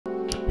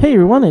Hey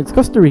everyone, it's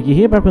Costa Rica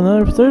here, back with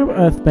another episode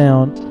of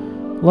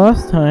EarthBound.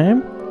 Last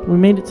time, we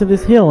made it to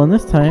this hill, and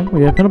this time,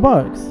 we open a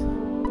box.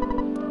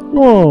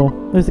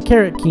 Whoa, there's a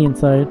carrot key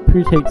inside.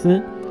 Prue takes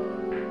it.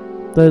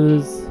 That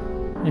is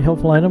a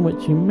helpful item,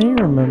 which you may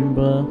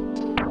remember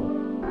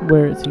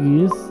where it's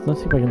used. Let's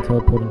see if I can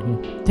teleport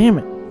in here. Damn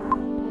it!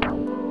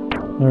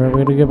 Alright,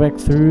 we're gonna go back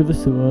through the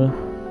sewer.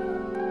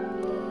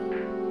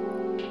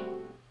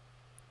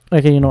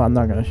 Okay, you know what, I'm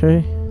not gonna show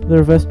you the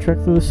reverse trek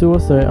through the sewer,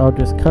 so I'll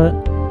just cut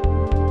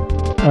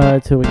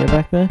till we get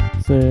back there.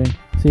 So,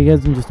 see you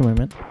guys in just a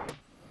moment.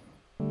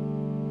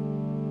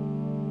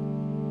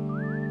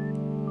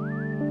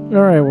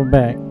 Alright, we're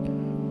back.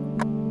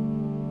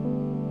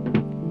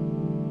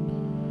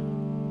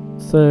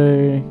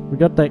 So, we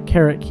got that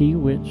carrot key,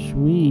 which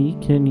we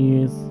can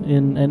use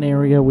in an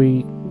area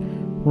we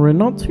were in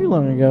not too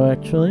long ago,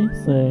 actually.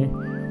 So,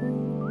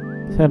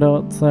 let's head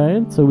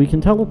outside so we can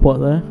teleport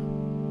there.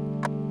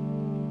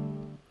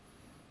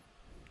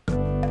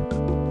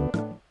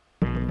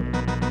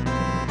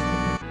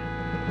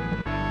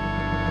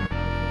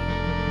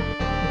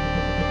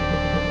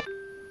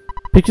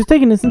 Pictures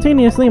taken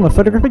instantaneously. I'm a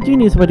photographic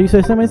genius if I do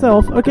so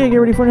myself. Okay, get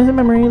ready for an instant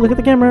memory. Look at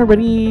the camera.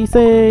 Ready,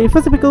 say,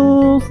 Fuzzy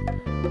Pickles!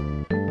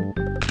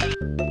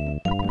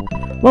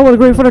 Well, what a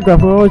great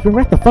photograph. We'll always bring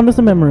back the fondest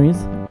of memories.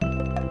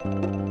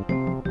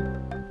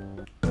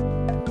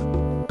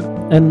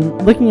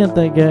 And looking at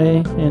that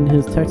guy and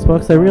his text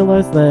box, I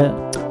realized that,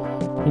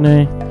 you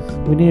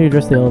know, we need to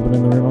address the elephant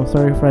in the room. I'm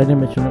sorry if I didn't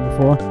mention it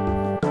before.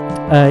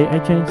 I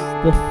changed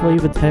the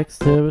flavor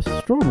text to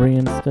strawberry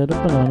instead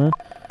of banana.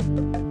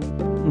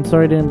 I'm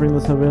sorry I didn't bring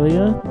this up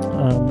earlier.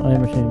 I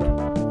am ashamed.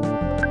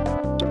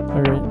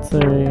 Alright, so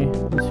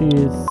let's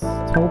use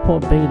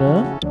teleport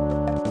beta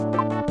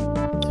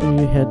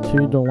to head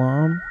to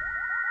Dalam.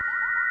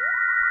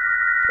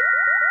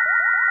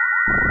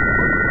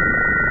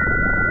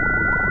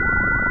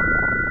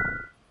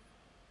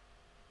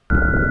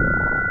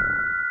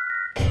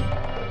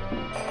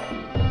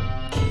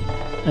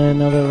 And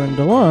now that we're in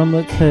Dalam,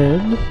 let's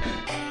head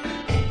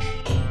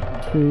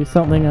to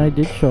something I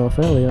did show off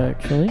earlier,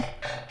 actually.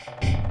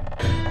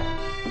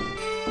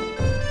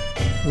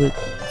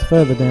 It's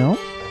further down.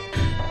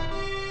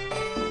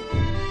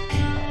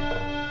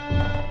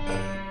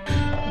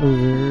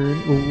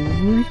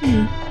 Over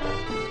here.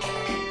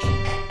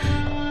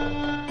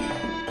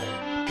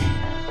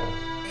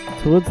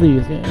 Towards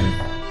these guys.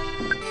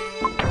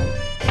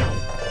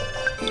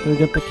 So we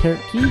got the carrot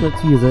key,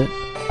 let's use it.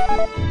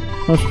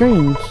 How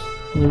strange.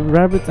 The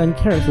rabbits and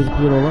carrots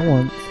disappeared all at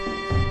once.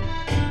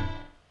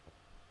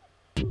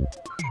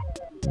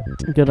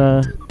 Got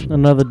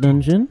another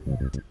dungeon.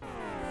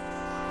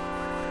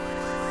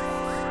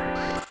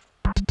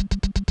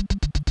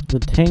 The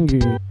Tengu.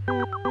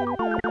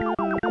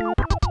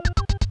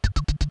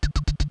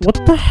 What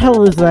the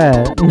hell is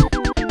that?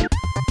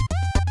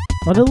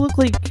 Why do it look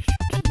like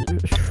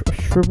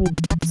shriveled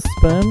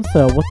sperm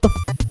cell? What the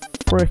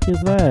frick is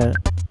that?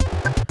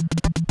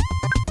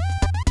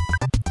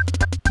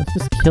 Let's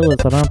just kill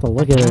it so I don't have to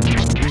look at it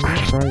anymore.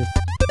 Jesus Christ.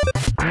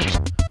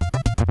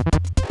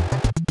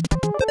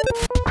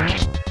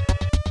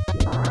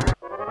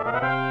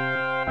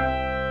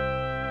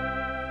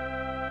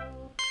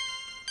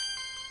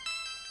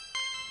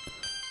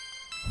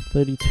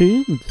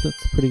 $32,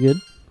 that's pretty good.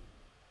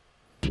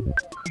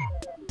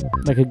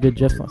 Like a good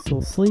Jeff's not still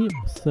asleep,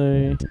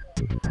 so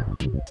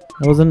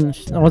I wasn't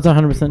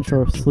 100%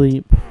 sure if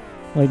sleep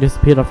like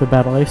disappeared after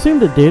battle. I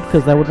assumed it did,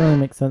 because that wouldn't really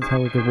make sense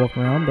how we could walk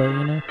around, but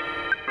you know.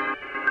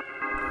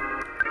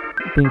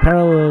 Being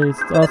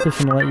paralyzed also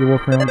shouldn't let you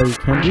walk around, but you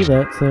can do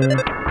that, so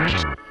it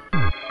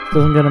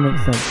doesn't gonna make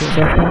sense. What's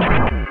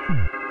happening?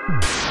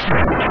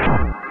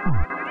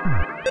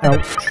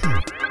 Ouch.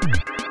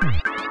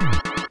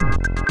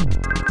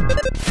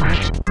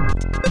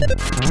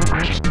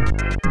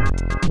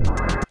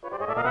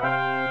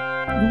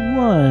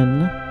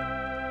 One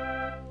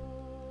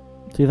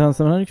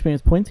 2,700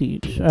 experience points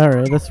each.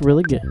 Alright, that's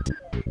really good.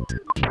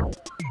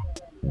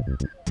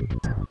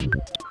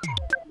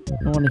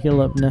 I want to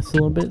heal up Ness a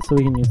little bit so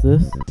we can use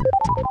this.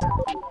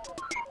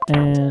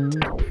 And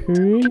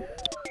Prue.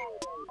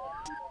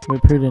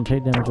 Wait, Prue didn't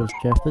take damage, it was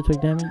Jeff that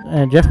took damage.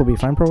 And Jeff will be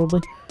fine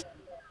probably.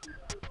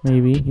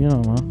 Maybe, you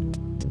don't know.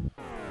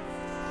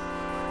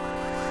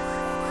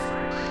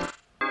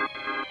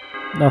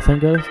 Nothing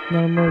goes,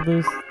 no more of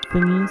those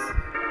thingies.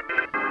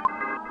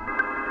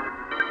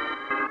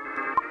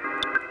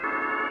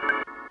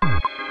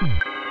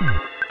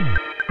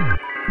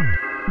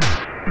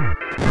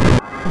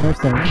 Nice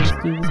damage.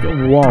 Let's do this.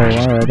 Whoa,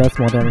 alright, that's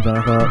more damage than I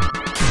thought.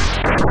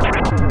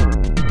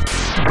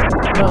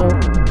 Uh-oh.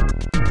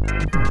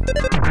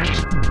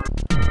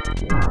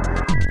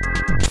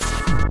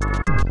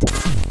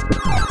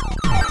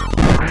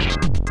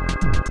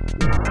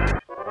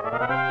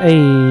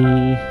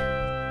 Hey.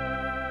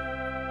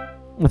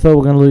 I thought we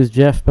were gonna lose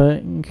Jeff,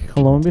 but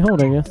lo and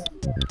behold, I guess.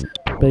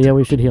 But yeah,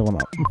 we should heal him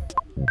up.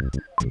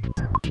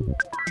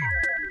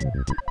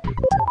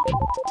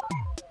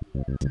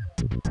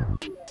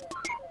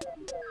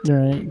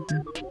 Alright.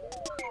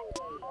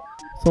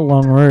 It's a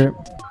long route.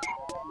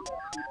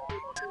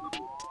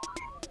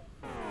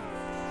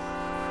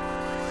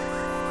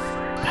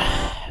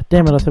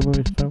 Damn it, I said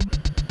we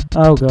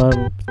oh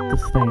god,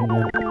 this thing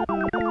again.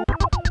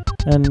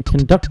 And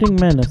conducting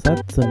menace,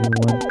 that's a new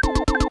one.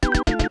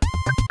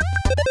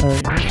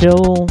 Alright,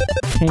 kill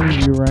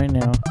Kangaroo right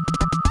now.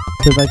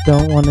 Because I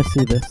don't want to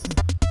see this.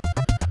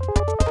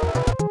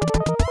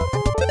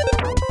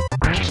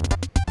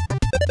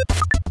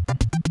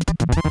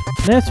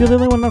 Ness, you're the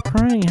only one not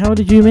crying. How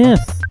did you miss?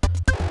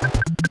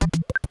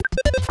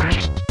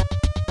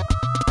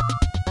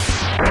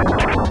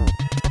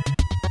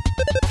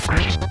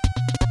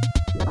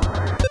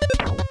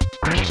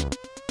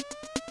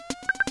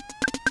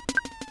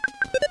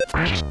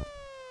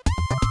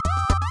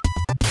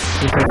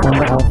 This is on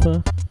the alpha.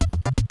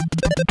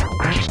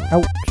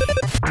 Ouch.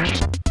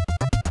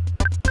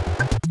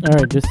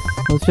 Alright,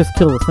 let's just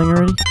kill this thing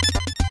already.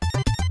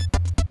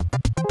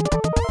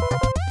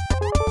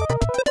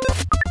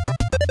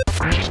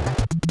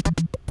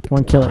 Come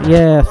on, kill it.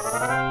 Yes!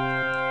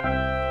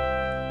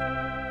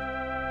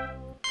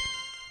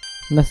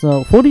 And that's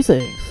now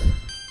 46.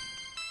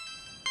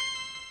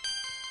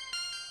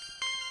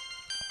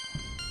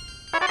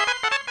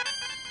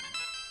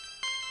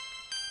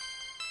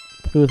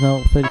 It was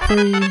now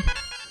 33.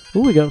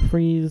 Ooh, we got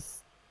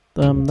freeze.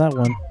 That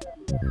one.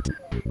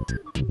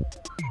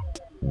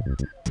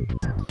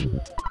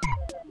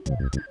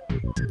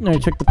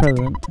 Alright, check the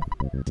president.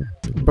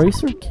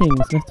 Bracer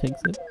Kings, that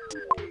takes it.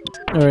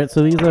 Alright,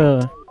 so these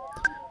are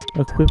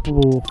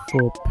equipable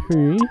for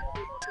Puri.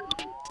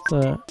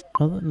 So,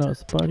 no,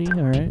 it's body,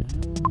 alright.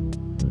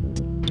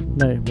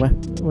 No,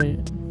 wait.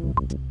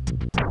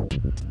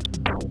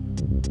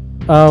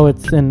 Oh,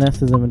 it's in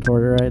Ness's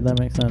inventory, right? That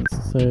makes sense.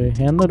 So,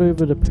 hand that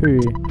over to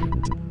Puri.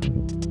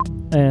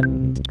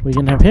 And we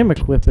can have him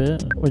equip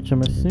it, which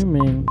I'm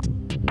assuming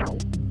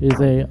is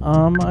a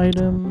arm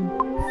item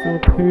for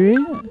Puri,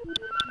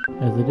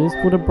 as it is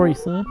called a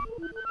bracer.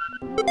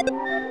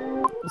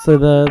 So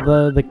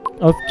the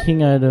of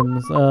king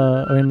items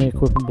are only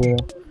equipable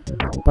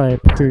by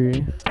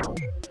Puri.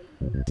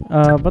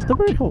 But they're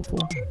very helpful.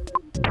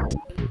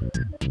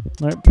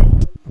 Nope.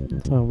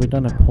 Oh, we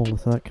don't have polar,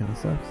 so that kind of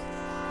sucks.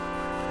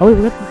 Oh wait,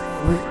 we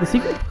got the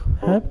secret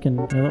herb can.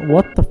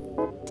 What the?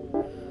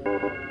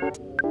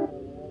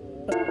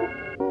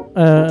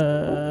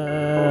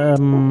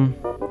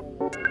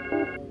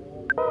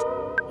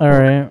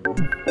 Alright.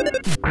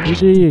 You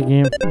do your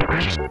game.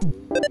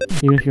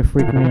 Even if you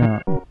freak me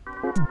out.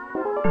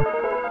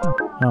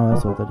 Oh,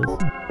 that's what that is.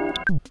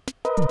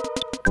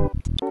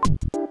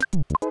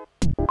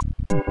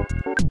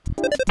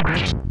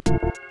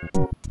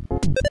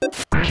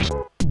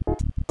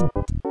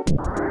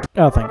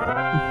 Oh, thank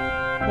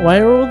God. Why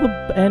are all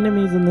the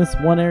enemies in this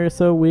one area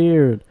so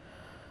weird?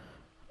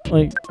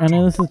 Like, I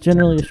know this is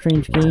generally a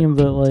strange game,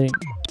 but like,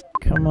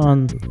 come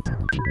on.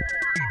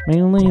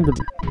 Mainly the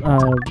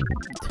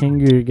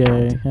Tengu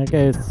guy. That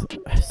guy is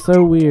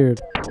so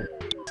weird.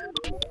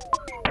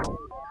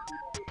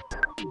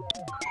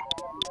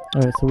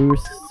 Alright, so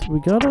we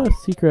got a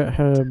secret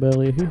herb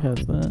earlier. Who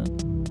has that?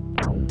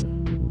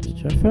 Does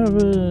Jeff have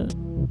it?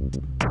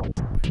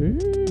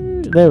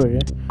 There we go.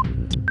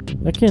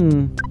 That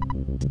can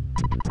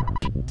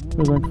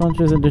was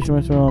unconscious and dish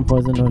myself on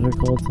poison nose or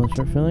cold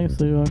sunshine feeling,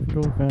 so you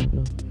control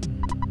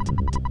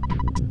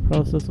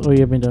process. Oh,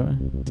 you have me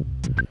done.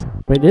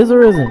 Wait, is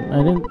or isn't?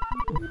 I didn't.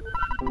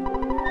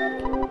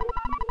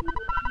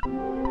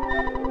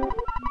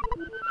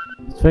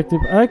 It's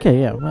effective.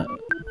 Okay, yeah.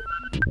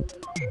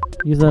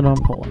 Use that on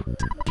Pola.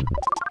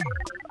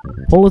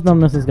 Pola's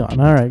numbness is gone.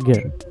 Alright,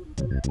 good.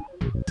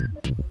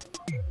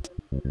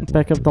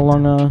 Back up the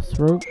long ass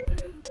rope.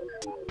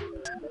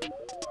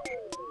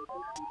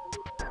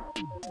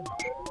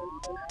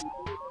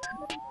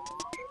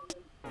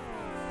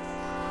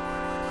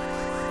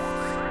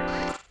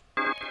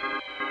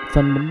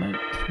 Thundermite.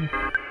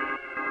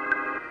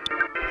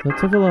 So that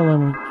took a lot of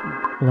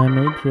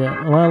damage,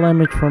 yeah. A lot of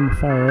damage from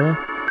fire.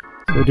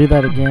 So we'll do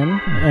that again.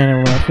 And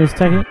everyone else just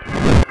take it.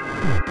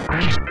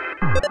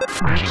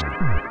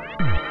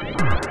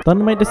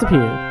 Thundermite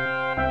disappeared.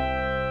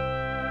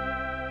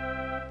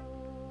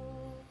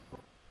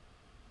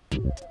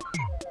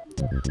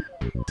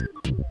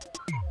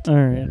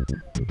 Alright.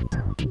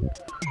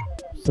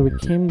 So we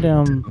came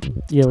down.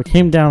 Yeah, we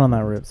came down on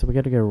that rope, so we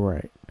gotta go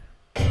right.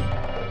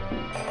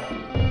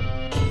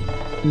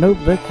 Nope,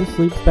 that just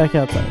leads back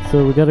outside,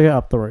 so we gotta go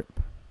up the rope.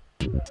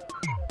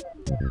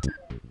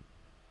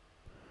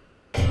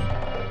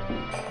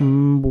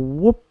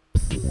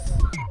 Whoops.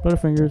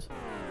 Butterfingers.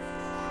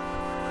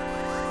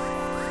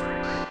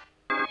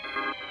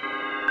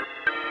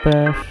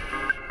 Bash.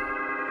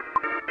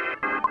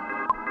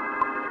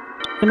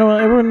 You know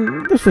what,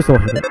 everyone, let's just all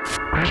hit it.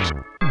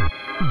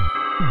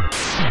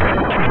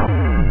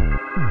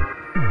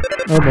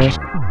 Oh boy.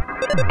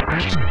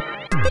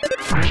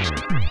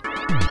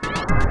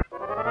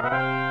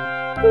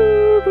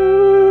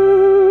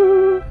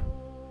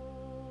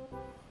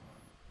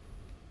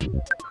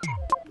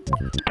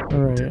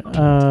 Alright,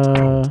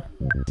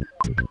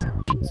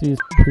 let's use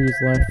Puri's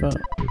life up.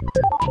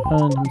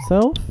 on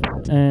himself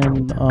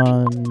and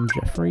on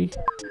Jeffrey.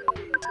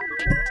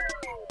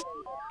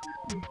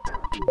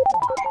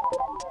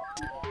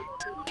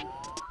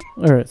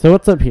 Alright, so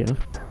what's up here?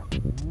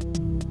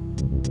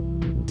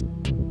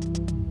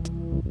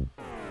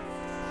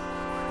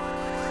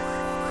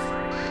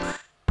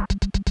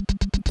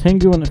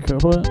 Tengu in a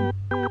cohort.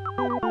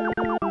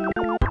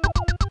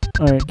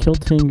 Alright, kill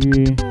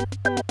Tengu.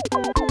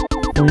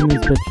 Clean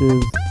these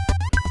bitches.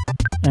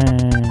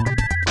 And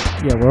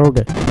yeah, we're all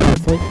good.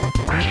 Honestly.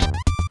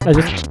 I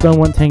just don't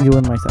want Tengu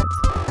in my sights.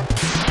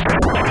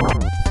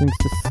 Seems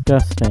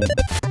disgusting.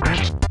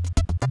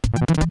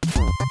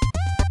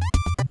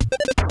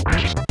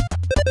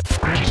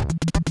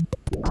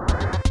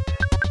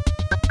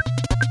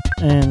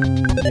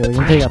 And yeah, we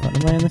can take out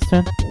Thunderman this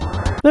turn.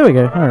 There we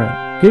go.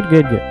 Alright. Good,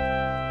 good, good.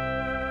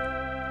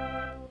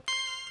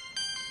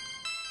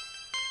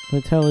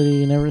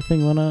 Vitality and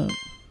everything went up.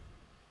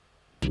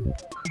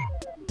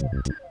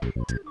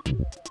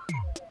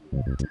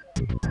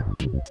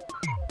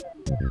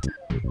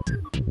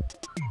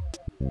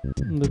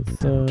 Let's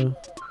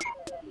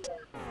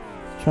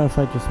try to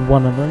fight just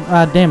one of them.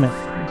 Ah, damn it!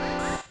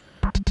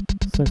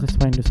 So let's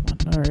find just one.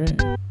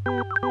 Alright.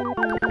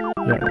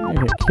 Yeah,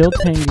 okay. Kill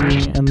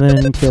Tengu and then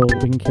we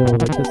can kill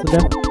the Kiss of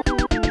Death.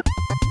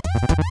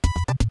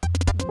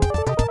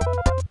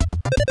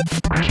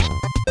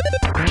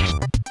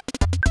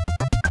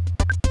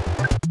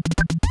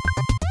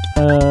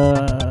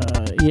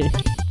 Yeah,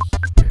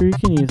 Pooh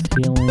can use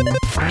healing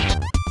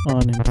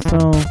on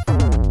himself.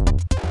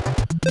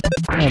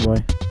 Oh boy.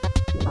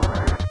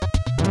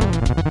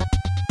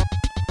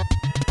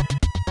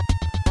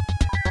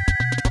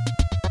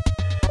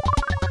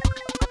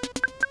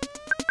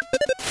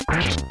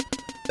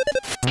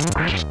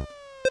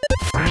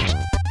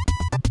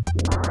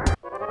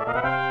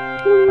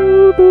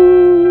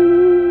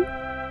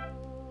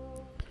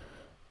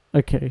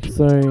 Okay,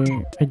 so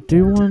I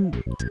do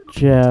want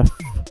Jeff.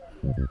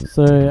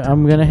 So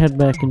I'm gonna head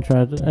back and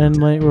try to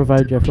like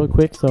revive Jeff real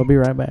quick, so I'll be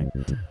right back.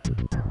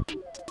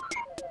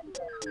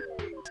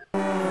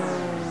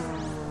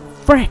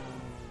 Frick!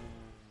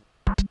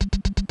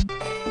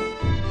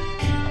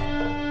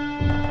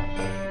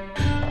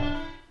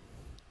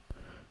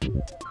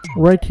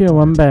 Right here,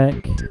 I'm back.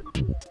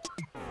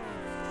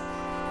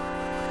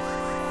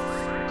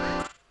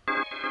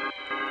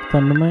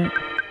 Thundermite.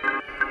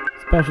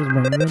 Splash is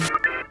bringing in.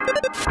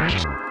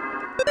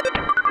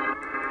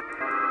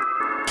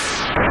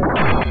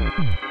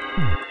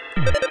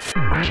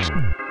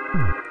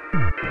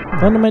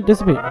 Thundermite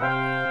disappear.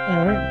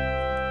 Alright.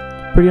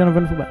 Pretty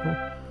uneventful battle.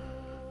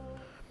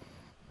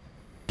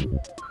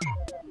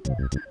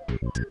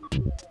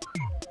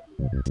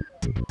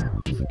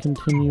 Let's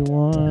continue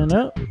on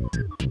up.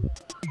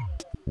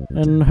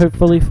 And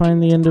hopefully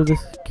find the end of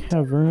this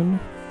cavern.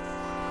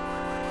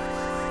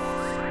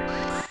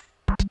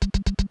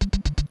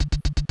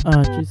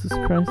 Ah, Jesus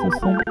Christ, this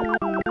thing.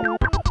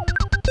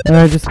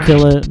 Alright, just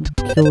kill it.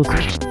 Kill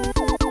this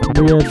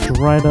weird,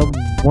 dried up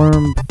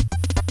worm.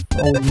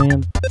 Old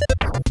man.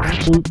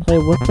 Flute player,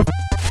 what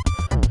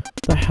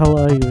the hell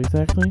are you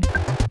exactly?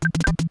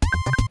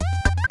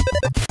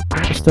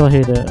 I still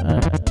hate it. I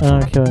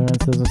don't care what anyone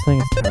says, this thing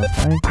is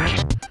terrifying.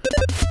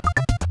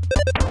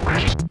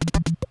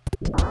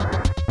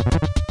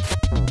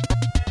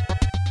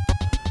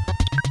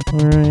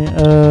 Alright,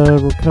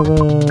 recover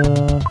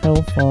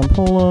health on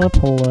Pola.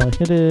 Pola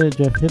hit it,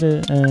 Jeff hit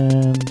it,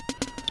 and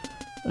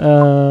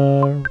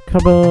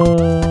recover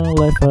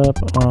life up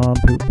on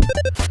Poop.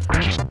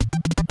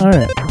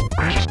 Alright.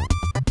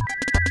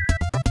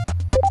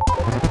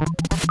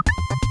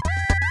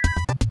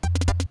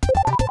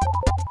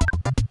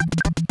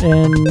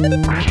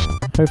 And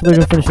hopefully we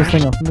can finish this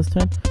thing off in this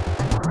turn.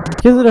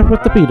 Kiss it up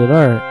with defeated,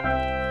 alright.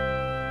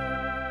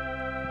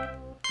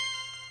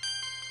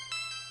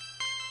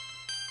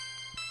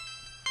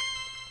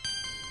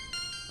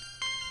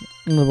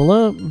 Level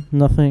up,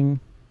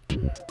 nothing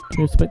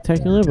too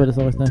spectacular, but it's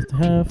always nice to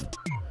have.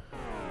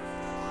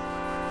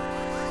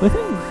 So I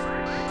think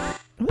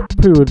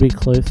Pooh would be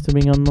close to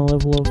being on the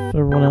level of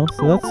everyone else,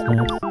 so that's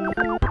nice.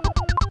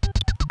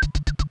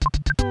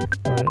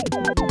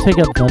 Alright, take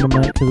out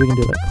Dynamite because we can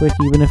do that quick,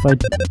 even if I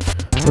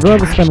would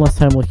rather spend less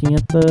time looking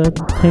at the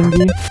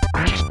Tengu.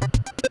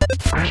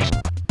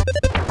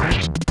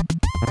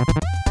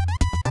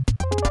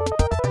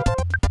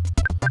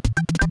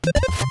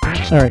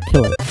 Alright,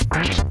 kill it.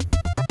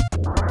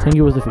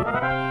 Tengu was defeated.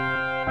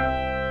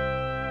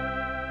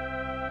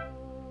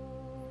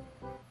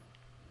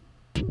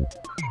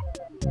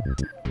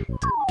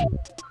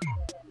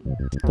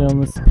 Down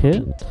this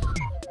pit.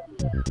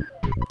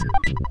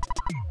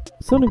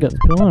 Sonic Guts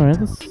Pill, alright,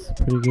 that's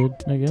pretty good,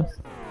 I guess.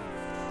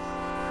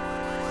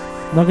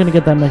 Not gonna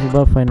get that magic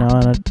buff right now,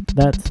 and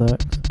that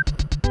sucks.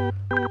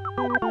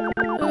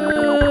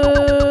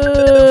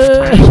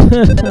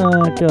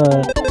 Oh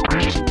god.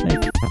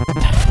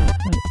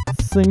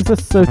 These things are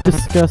so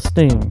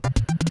disgusting.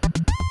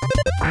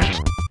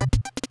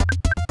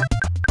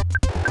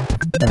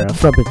 Alright, I'll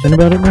stop bitching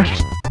about it now.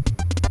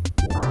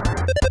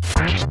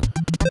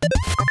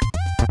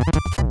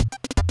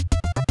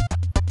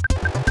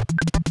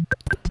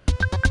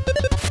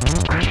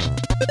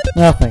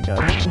 Oh, thank God.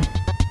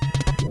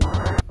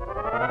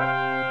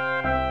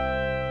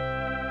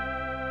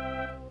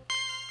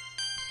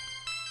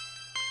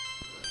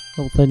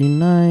 Level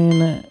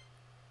 39.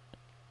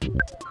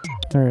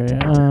 Alright,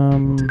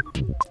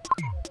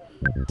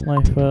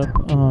 life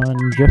up on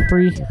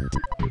Jeffrey.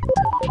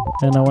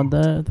 And I want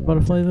the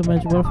butterfly, the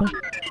magic butterfly.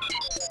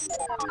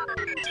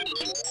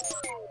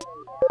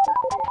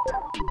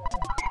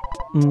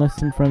 Less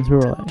than friends who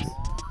relax.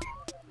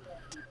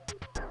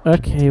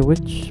 Okay,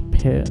 which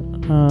pit?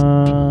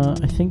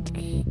 I think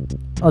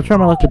I'll try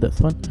my luck with this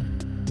one.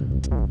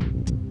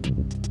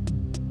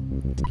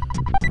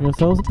 Guess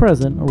that was a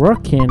present. A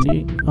rock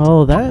candy.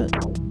 Oh, that's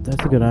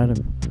a good item.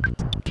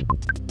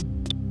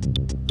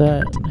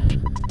 That.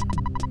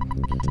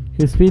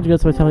 Your speed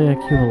gets vitality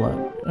IQ a lot.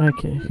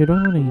 Okay, who do I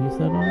want to use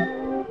that on?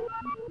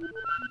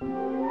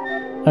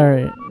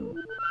 Alright.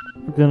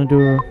 We're gonna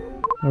do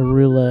a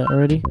roulette.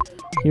 Already?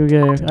 Here we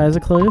go. Eyes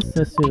are closed.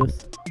 Let's do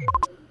this.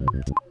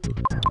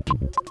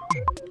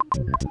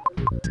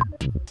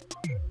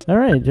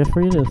 Alright,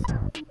 Jeffrey it is.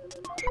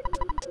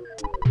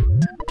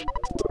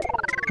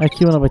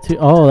 IQ went up by 2.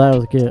 Oh, that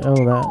was good. Oh,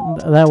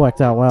 that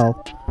worked out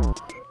well.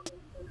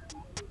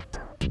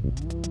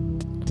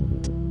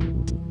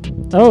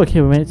 Oh,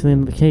 okay, we made it to the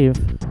end of the cave.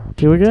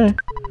 Here we go.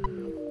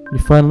 You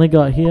finally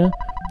got here.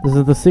 This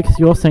is the 6th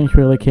Your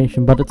Sanctuary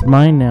location, but it's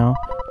mine now.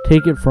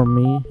 Take it from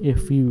me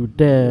if you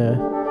dare.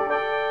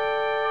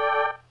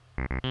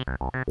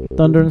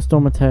 Thunder and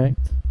Storm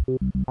attacked.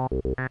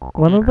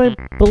 One of, I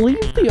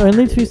believe, the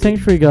only 2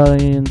 Sanctuary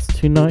Guardians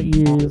to not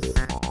use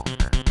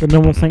the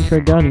normal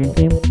Sanctuary Guardian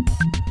theme.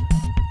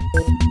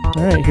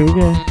 Alright, here we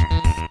go.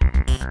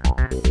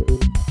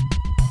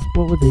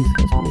 What would these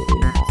guys be?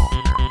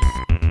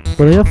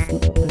 Well, they have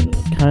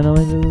kind of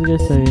like this guy,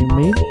 so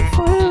maybe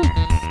fire?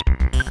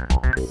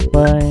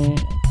 Spy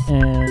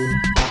and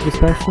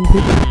dispatch some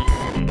people.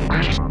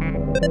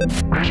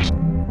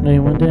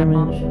 91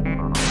 damage.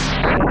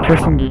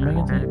 Crushing the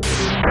mega attack.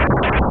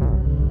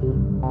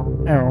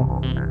 Arrow.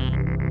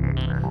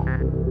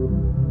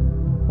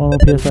 1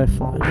 PSI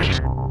flash.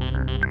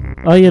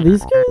 Oh yeah,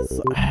 these guys,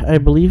 I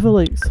believe, are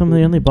like some of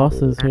the only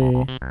bosses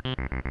who...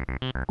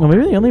 Well,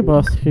 maybe the only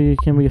boss who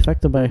can be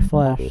affected by a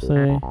flash,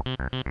 so...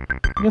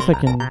 I guess I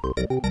can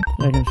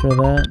show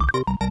that.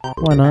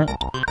 Why not?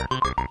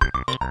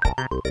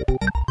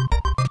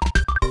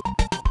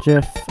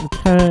 Jeff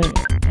attack,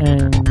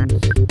 and...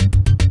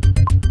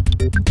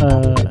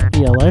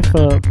 yeah, life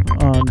up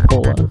on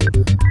Paula.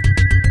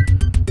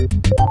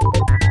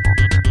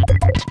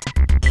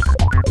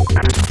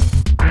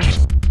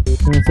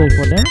 Can we take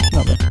 4 damage?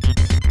 Not bad.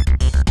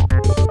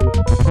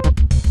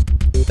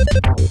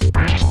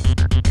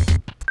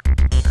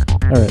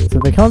 Alright, so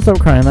they can't stop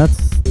crying.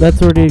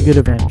 That's already a good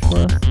advantage for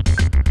us.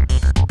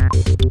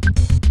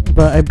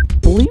 But I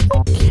believe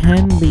they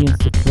can be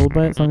insta-killed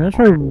by it, so I'm gonna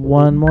try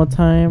one more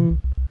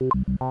time.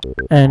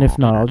 And if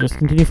not, I'll just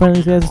continue fighting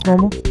these guys as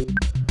normal.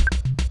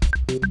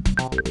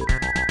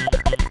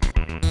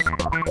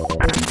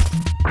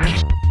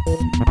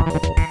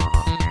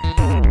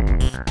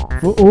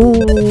 Oh!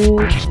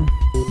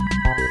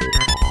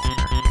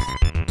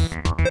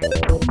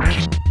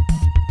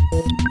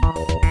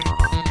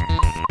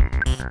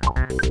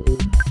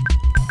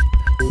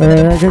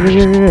 Alright, go.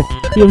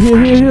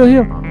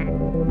 Heal.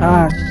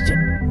 Ah, shit.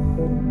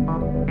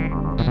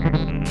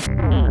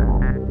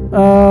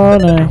 Oh,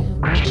 no.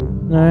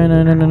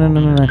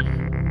 No.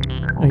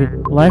 Okay,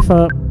 life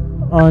up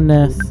on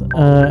Ness,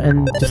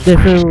 and just stay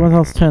for everyone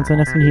else's turn so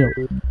Ness can heal.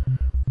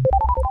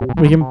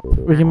 We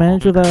can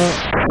manage without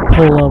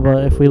Pola,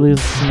 but if we lose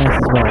Ness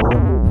as well,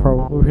 then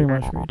we're pretty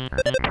much screwed.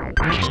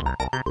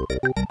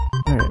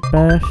 Alright,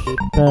 bash,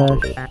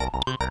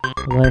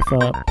 life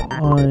up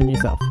on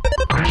yourself.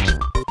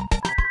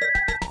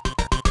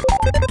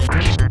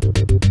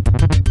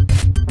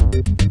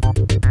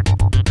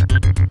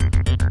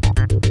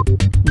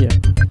 Yeah.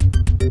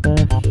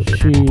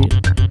 Sheet.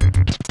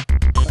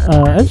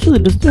 Actually,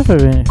 does Jeff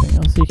have anything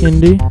else he can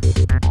do?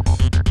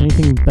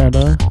 Anything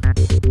better?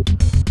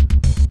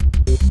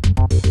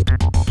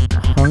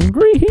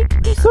 Hungry?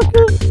 He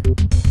sucker?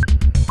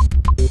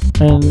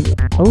 And,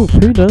 oh,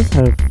 Pooh does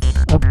have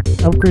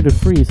upgraded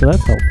free, so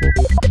that's helpful.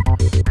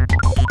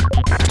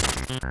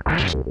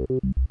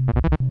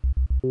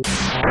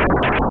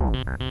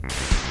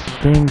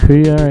 Dang,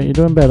 Pooh, alright, you're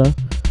doing better.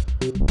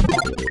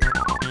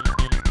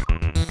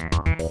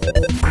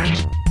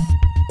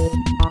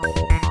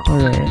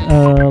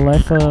 Alright,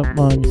 life up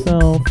on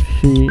yourself,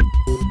 sheet,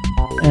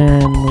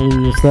 and we'll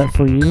use that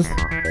freeze.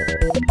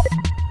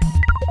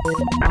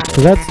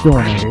 So that's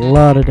doing a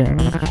lot of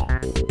damage.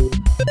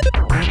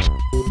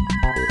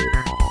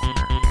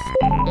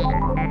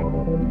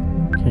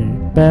 Okay,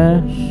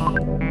 bash.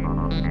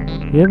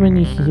 You have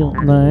any heal?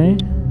 No.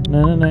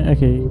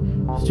 Okay.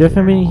 Does Jeff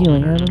have any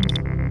healing items?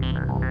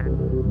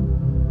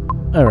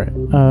 Alright,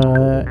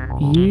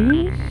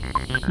 you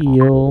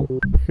heal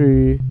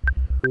Pooh.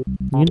 You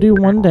can do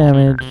 1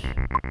 damage,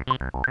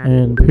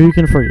 and Pooh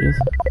can freeze.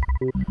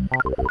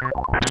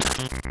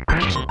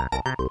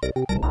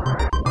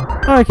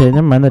 Okay,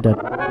 never mind, they're dead.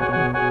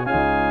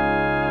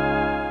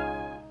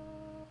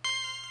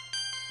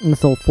 And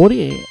it's all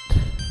 48.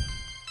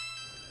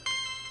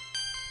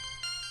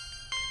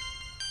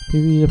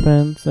 PvE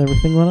defense,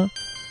 everything went up.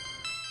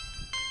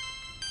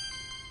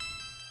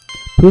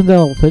 Who's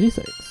down level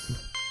 36?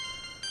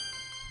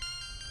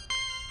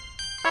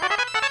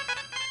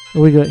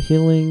 Oh, we got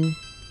healing.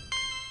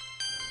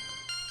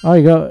 Oh,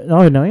 you got.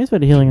 Oh, no, he's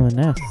better healing in the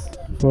nest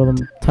for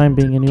the time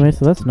being anyway,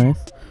 so that's nice.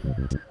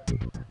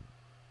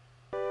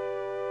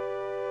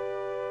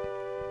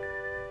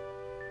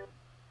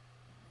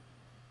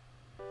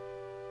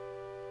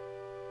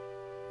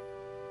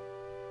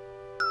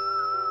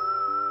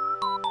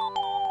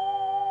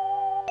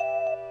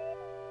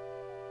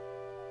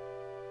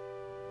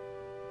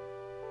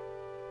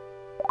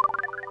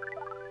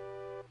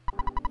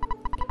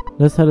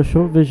 Ness had a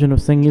short vision of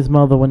Singy's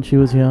mother when she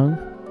was young.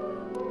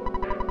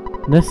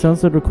 Ness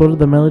sounds had recorded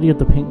the melody of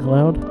the pink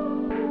cloud.